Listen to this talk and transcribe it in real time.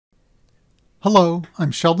Hello,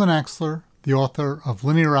 I'm Sheldon Axler, the author of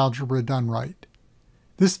Linear Algebra Done Right.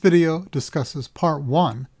 This video discusses part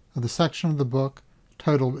 1 of the section of the book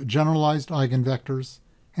titled Generalized Eigenvectors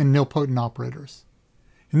and Nilpotent Operators.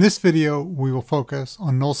 In this video, we will focus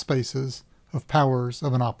on null spaces of powers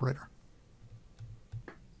of an operator.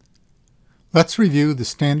 Let's review the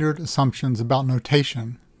standard assumptions about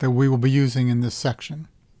notation that we will be using in this section.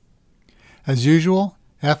 As usual,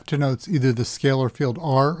 F denotes either the scalar field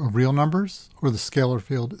R of real numbers or the scalar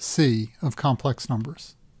field C of complex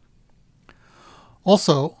numbers.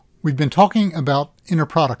 Also, we've been talking about inner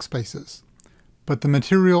product spaces, but the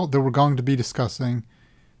material that we're going to be discussing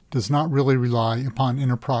does not really rely upon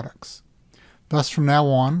inner products. Thus, from now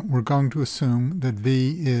on, we're going to assume that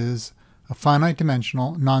V is a finite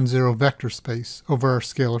dimensional non-zero vector space over our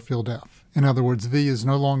scalar field F. In other words, V is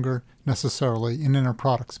no longer necessarily an inner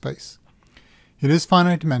product space. It is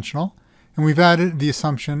finite dimensional, and we've added the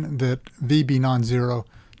assumption that V be non-zero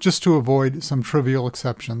just to avoid some trivial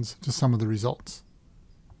exceptions to some of the results.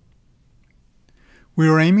 We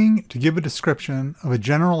are aiming to give a description of a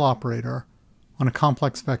general operator on a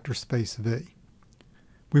complex vector space V.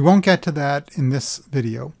 We won't get to that in this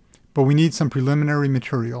video, but we need some preliminary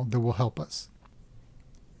material that will help us.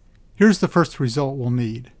 Here's the first result we'll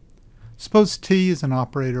need. Suppose T is an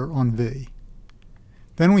operator on V.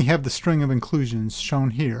 Then we have the string of inclusions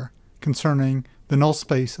shown here concerning the null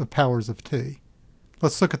space of powers of T.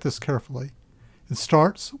 Let's look at this carefully. It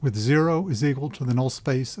starts with 0 is equal to the null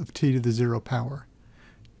space of T to the 0 power.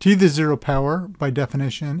 T to the 0 power, by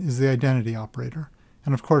definition, is the identity operator.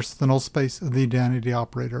 And of course, the null space of the identity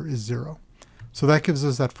operator is 0. So that gives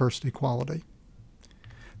us that first equality.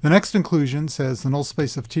 The next inclusion says the null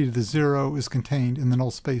space of T to the 0 is contained in the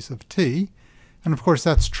null space of T. And of course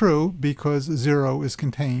that's true because 0 is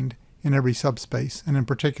contained in every subspace, and in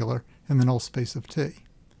particular in the null space of T.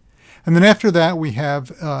 And then after that we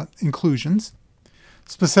have inclusions.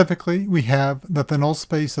 Specifically, we have that the null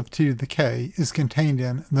space of T to the k is contained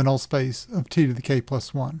in the null space of T to the k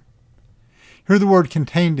plus 1. Here the word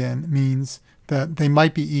contained in means that they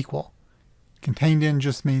might be equal. Contained in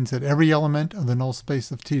just means that every element of the null space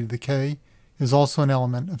of T to the k is also an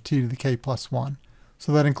element of T to the k plus 1.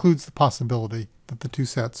 So that includes the possibility that the two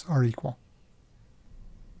sets are equal.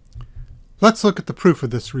 Let's look at the proof of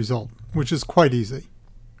this result, which is quite easy.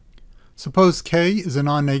 Suppose k is a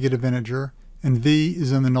non-negative integer and v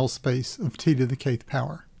is in the null space of t to the kth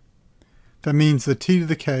power. That means that t to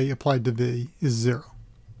the k applied to v is 0.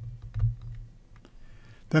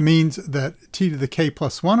 That means that t to the k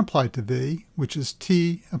plus 1 applied to v, which is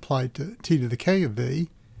t applied to t to the k of v,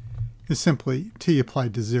 is simply t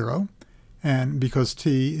applied to 0. And because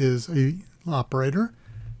t is an operator,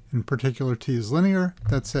 in particular t is linear,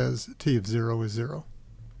 that says t of 0 is 0.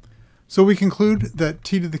 So we conclude that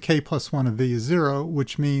t to the k plus 1 of v is 0,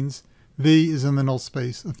 which means v is in the null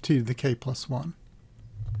space of t to the k plus 1.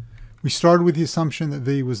 We started with the assumption that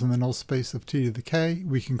v was in the null space of t to the k.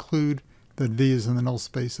 We conclude that v is in the null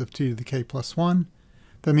space of t to the k plus 1.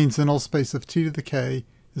 That means the null space of t to the k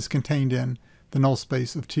is contained in the null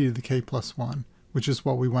space of t to the k plus 1, which is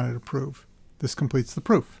what we wanted to prove. This completes the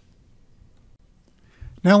proof.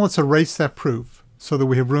 Now let's erase that proof so that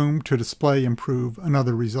we have room to display and prove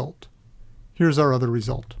another result. Here's our other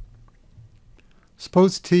result.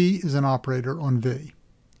 Suppose T is an operator on V.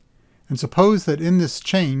 And suppose that in this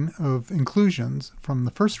chain of inclusions from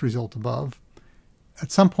the first result above,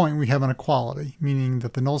 at some point we have an equality, meaning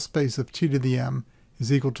that the null space of T to the m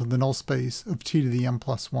is equal to the null space of T to the m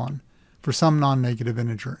plus 1 for some non-negative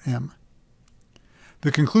integer m.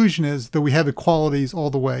 The conclusion is that we have equalities all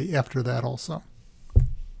the way after that also.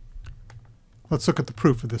 Let's look at the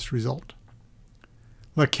proof of this result.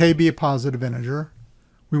 Let k be a positive integer.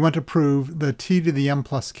 We want to prove that t to the m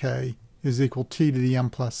plus k is equal to t to the m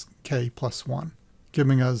plus k plus 1,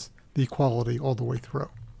 giving us the equality all the way through.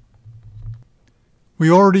 We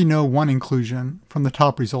already know one inclusion from the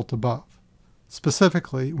top result above.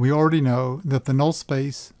 Specifically, we already know that the null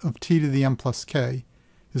space of t to the m plus k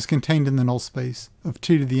is contained in the null space of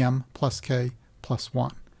t to the m plus k plus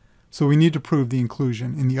 1. So we need to prove the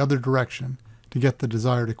inclusion in the other direction to get the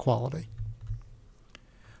desired equality.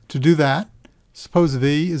 To do that, suppose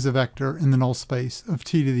v is a vector in the null space of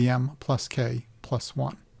t to the m plus k plus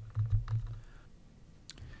 1.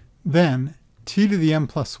 Then t to the m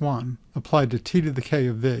plus 1 applied to t to the k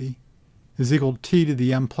of v is equal to t to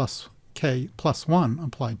the m plus k plus 1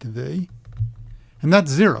 applied to v, and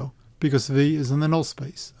that's 0 because v is in the null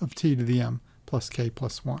space of t to the m plus k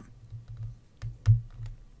plus 1.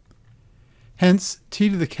 Hence, t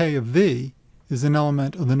to the k of v is an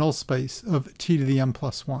element of the null space of t to the m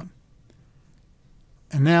plus 1.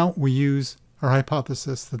 And now we use our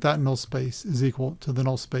hypothesis that that null space is equal to the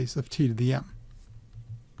null space of t to the m.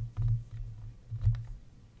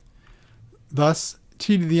 Thus,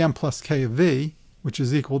 t to the m plus k of v, which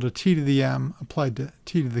is equal to t to the m applied to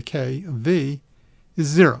t to the k of v, is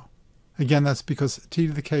 0. Again, that's because t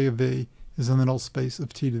to the k of v is in the null space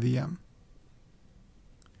of t to the m.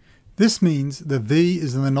 This means that v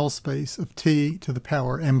is in the null space of t to the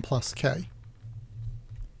power m plus k.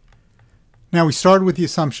 Now we started with the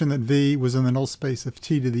assumption that v was in the null space of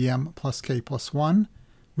t to the m plus k plus 1.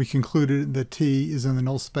 We concluded that t is in the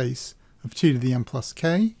null space of t to the m plus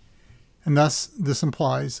k, and thus this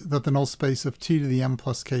implies that the null space of t to the m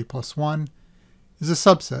plus k plus 1 is a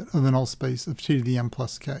subset of the null space of t to the m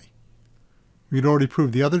plus k. We had already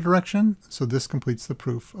proved the other direction, so this completes the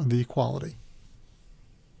proof of the equality.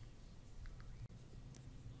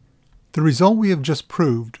 The result we have just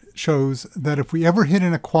proved shows that if we ever hit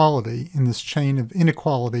an equality in this chain of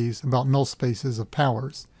inequalities about null spaces of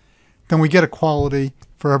powers, then we get equality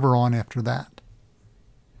forever on after that.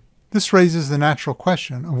 This raises the natural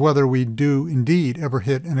question of whether we do indeed ever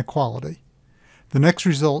hit an equality. The next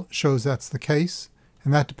result shows that's the case,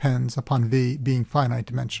 and that depends upon v being finite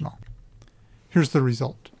dimensional. Here's the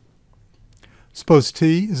result. Suppose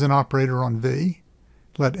t is an operator on v.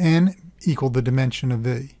 Let n equal the dimension of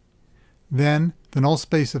v. Then the null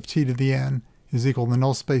space of t to the n is equal to the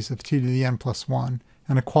null space of t to the n plus 1,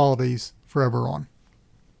 and equalities forever on.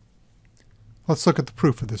 Let's look at the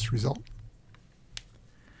proof of this result.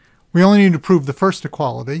 We only need to prove the first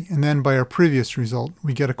equality, and then by our previous result,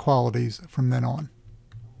 we get equalities from then on.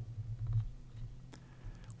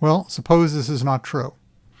 Well, suppose this is not true.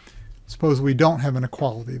 Suppose we don't have an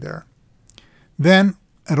equality there. Then,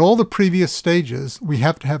 at all the previous stages, we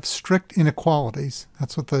have to have strict inequalities.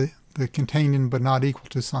 That's what the contained in but not equal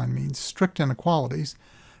to sign means, strict inequalities,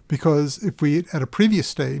 because if we, at a previous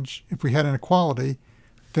stage, if we had an equality,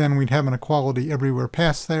 then we'd have an equality everywhere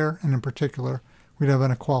past there, and in particular, we'd have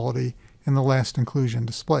an equality in the last inclusion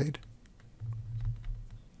displayed.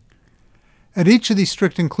 At each of these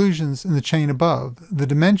strict inclusions in the chain above, the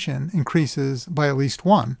dimension increases by at least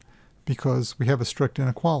 1, because we have a strict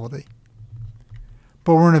inequality.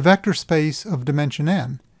 But we're in a vector space of dimension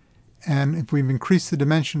n, and if we've increased the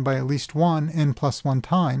dimension by at least 1, n plus 1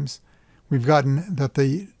 times, we've gotten that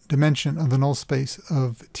the dimension of the null space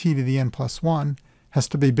of t to the n plus 1 has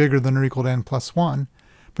to be bigger than or equal to n plus 1,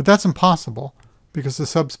 but that's impossible because the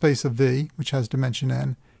subspace of v, which has dimension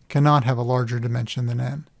n, cannot have a larger dimension than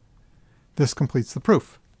n. This completes the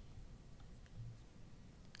proof.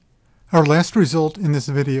 Our last result in this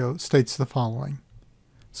video states the following.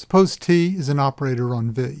 Suppose t is an operator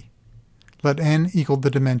on v. Let n equal the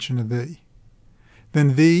dimension of v.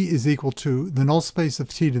 Then v is equal to the null space of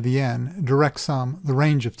t to the n, direct sum the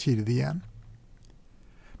range of t to the n.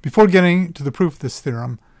 Before getting to the proof of this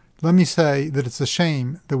theorem, let me say that it's a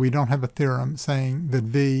shame that we don't have a theorem saying that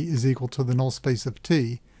v is equal to the null space of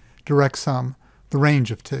t, direct sum the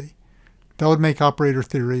range of t. That would make operator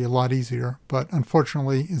theory a lot easier, but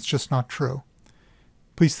unfortunately it's just not true.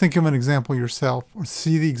 Please think of an example yourself or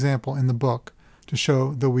see the example in the book to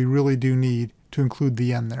show that we really do need to include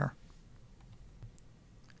the n there.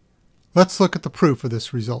 Let's look at the proof of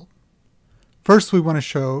this result. First, we want to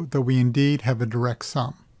show that we indeed have a direct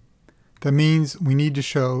sum. That means we need to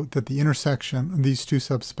show that the intersection of these two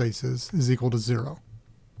subspaces is equal to 0.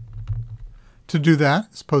 To do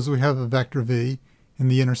that, suppose we have a vector v in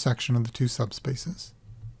the intersection of the two subspaces.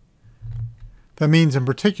 That means in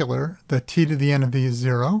particular that t to the n of v is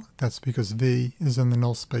 0. That's because v is in the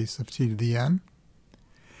null space of t to the n.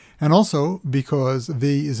 And also because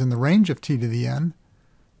v is in the range of t to the n,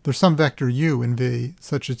 there's some vector u in v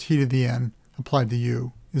such that t to the n applied to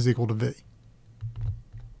u is equal to v.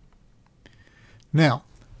 Now,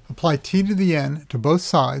 apply t to the n to both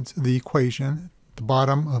sides of the equation at the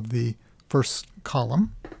bottom of the first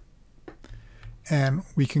column, and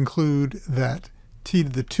we conclude that t to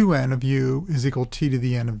the 2n of u is equal to t to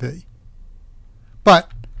the n of v.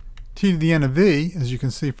 But t to the n of v, as you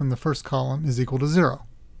can see from the first column, is equal to 0.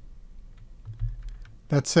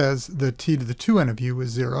 That says that t to the 2n of u is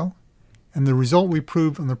 0, and the result we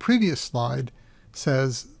proved on the previous slide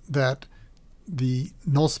says that the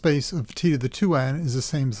null space of t to the 2n is the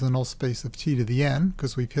same as the null space of t to the n,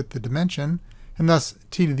 because we've hit the dimension, and thus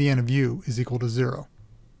t to the n of u is equal to 0.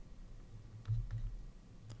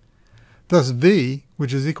 Thus v,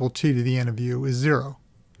 which is equal to t to the n of u, is 0.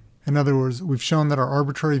 In other words, we've shown that our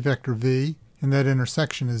arbitrary vector v in that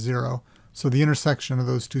intersection is 0, so the intersection of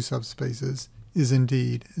those two subspaces is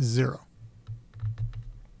indeed 0.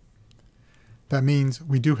 That means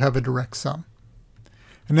we do have a direct sum.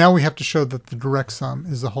 And now we have to show that the direct sum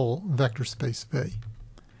is the whole vector space V.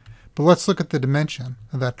 But let's look at the dimension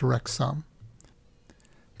of that direct sum.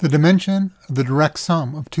 The dimension of the direct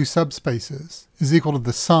sum of two subspaces is equal to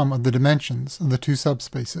the sum of the dimensions of the two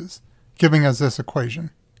subspaces, giving us this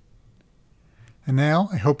equation. And now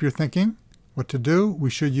I hope you're thinking what to do. We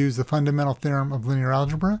should use the fundamental theorem of linear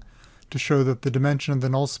algebra to show that the dimension of the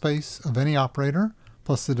null space of any operator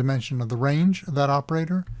plus the dimension of the range of that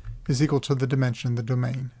operator is equal to the dimension of the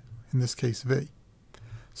domain, in this case V.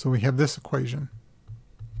 So we have this equation.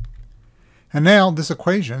 And now this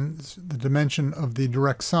equation, the dimension of the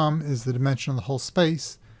direct sum is the dimension of the whole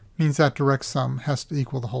space, means that direct sum has to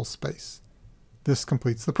equal the whole space. This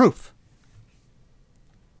completes the proof.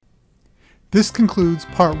 This concludes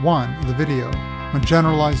part 1 of the video on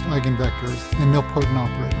generalized eigenvectors and nilpotent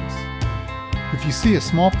operators. If you see a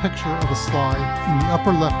small picture of a slide in the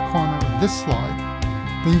upper left corner of this slide,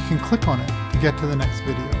 then you can click on it to get to the next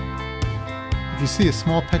video. If you see a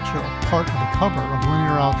small picture of part of the cover of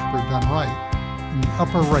linear algebra done right in the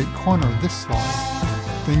upper right corner of this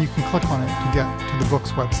slide, then you can click on it to get to the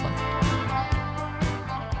book's website.